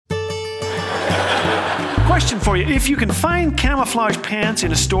Question for you. If you can find camouflage pants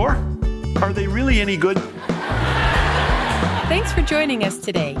in a store, are they really any good? Thanks for joining us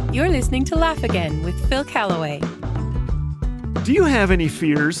today. You're listening to Laugh Again with Phil Callaway. Do you have any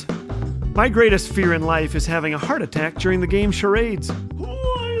fears? My greatest fear in life is having a heart attack during the game charades.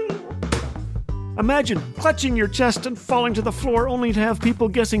 Imagine clutching your chest and falling to the floor only to have people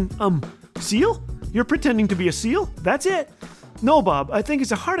guessing, seal? You're pretending to be a seal? That's it. No, Bob, I think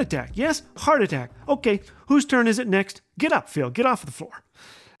it's a heart attack. Yes, heart attack. Okay, whose turn is it next? Get up, Phil. Get off the floor.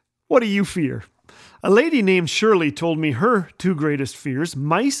 What do you fear? A lady named Shirley told me her two greatest fears,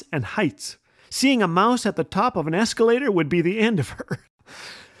 mice and heights. Seeing a mouse at the top of an escalator would be the end of her.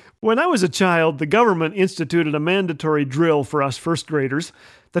 When I was a child, the government instituted a mandatory drill for us first graders.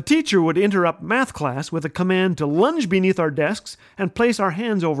 The teacher would interrupt math class with a command to lunge beneath our desks and place our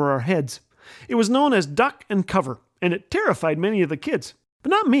hands over our heads. It was known as duck and cover, and it terrified many of the kids.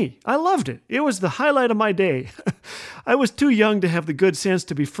 But not me. I loved it. It was the highlight of my day. I was too young to have the good sense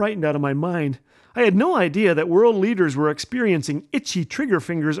to be frightened out of my mind. I had no idea that world leaders were experiencing itchy trigger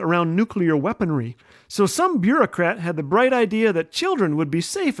fingers around nuclear weaponry. So some bureaucrat had the bright idea that children would be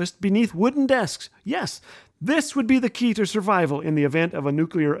safest beneath wooden desks. Yes, this would be the key to survival in the event of a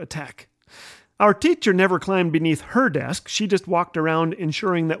nuclear attack. Our teacher never climbed beneath her desk. She just walked around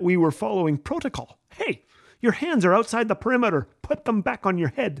ensuring that we were following protocol. Hey, your hands are outside the perimeter. Put them back on your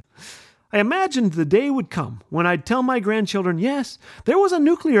head. I imagined the day would come when I'd tell my grandchildren, yes, there was a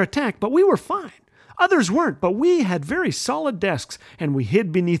nuclear attack, but we were fine. Others weren't, but we had very solid desks, and we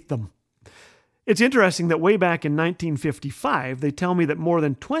hid beneath them. It's interesting that way back in 1955, they tell me that more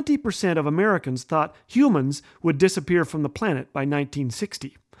than 20% of Americans thought humans would disappear from the planet by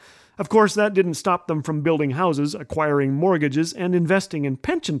 1960. Of course, that didn't stop them from building houses, acquiring mortgages, and investing in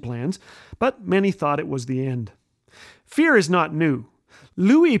pension plans, but many thought it was the end. Fear is not new.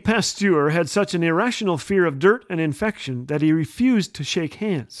 Louis Pasteur had such an irrational fear of dirt and infection that he refused to shake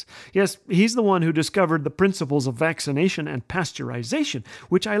hands. Yes, he's the one who discovered the principles of vaccination and pasteurization,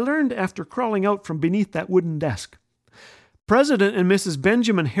 which I learned after crawling out from beneath that wooden desk. President and Mrs.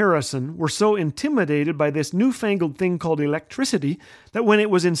 Benjamin Harrison were so intimidated by this newfangled thing called electricity that when it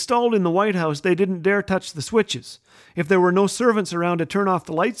was installed in the White House, they didn't dare touch the switches. If there were no servants around to turn off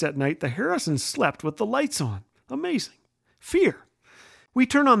the lights at night, the Harrisons slept with the lights on. Amazing. Fear. We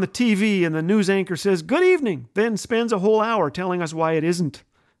turn on the TV and the news anchor says, "Good evening," then spends a whole hour telling us why it isn't.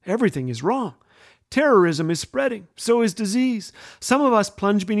 Everything is wrong. Terrorism is spreading. So is disease. Some of us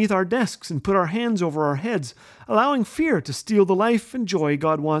plunge beneath our desks and put our hands over our heads, allowing fear to steal the life and joy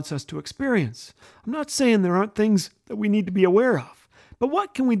God wants us to experience. I'm not saying there aren't things that we need to be aware of, but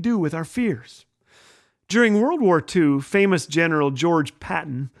what can we do with our fears? During World War II, famous General George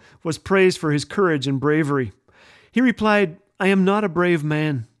Patton was praised for his courage and bravery. He replied, "I am not a brave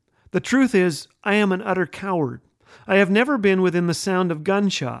man. The truth is, I am an utter coward. I have never been within the sound of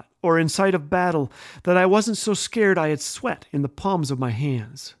gunshot or in sight of battle that I wasn't so scared I had sweat in the palms of my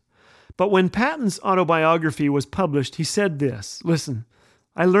hands." But when Patton's autobiography was published, he said this, listen,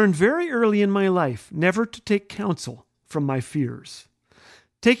 "I learned very early in my life never to take counsel from my fears."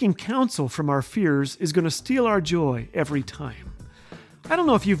 Taking counsel from our fears is going to steal our joy every time. I don't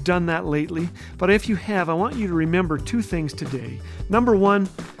know if you've done that lately, but if you have, I want you to remember two things today. Number one,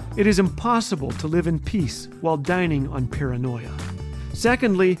 it is impossible to live in peace while dining on paranoia.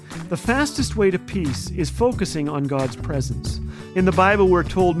 Secondly, the fastest way to peace is focusing on God's presence. In the Bible, we're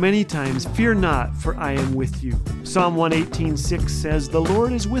told many times, "Fear not, for I am with you." Psalm 118:6 says, "The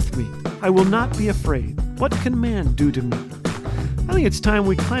Lord is with me. I will not be afraid. What can man do to me?" I think it's time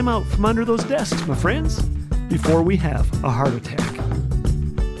we climb out from under those desks, my friends, before we have a heart attack.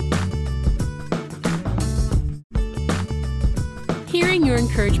 Hearing your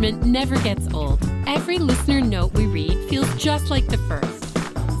encouragement never gets old. Every listener note we read feels just like the first.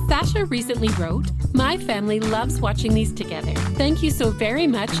 Sasha recently wrote, "My family loves watching these together. Thank you so very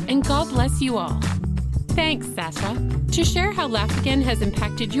much, and God bless you all." Thanks, Sasha. To share how Laugh Again has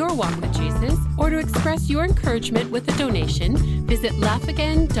impacted your walk with Jesus, or to express your encouragement with a donation, visit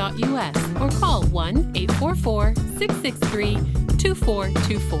laughagain.us or call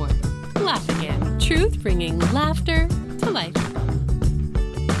 1-844-663-2424. Laugh Again. Truth bringing laughter to life.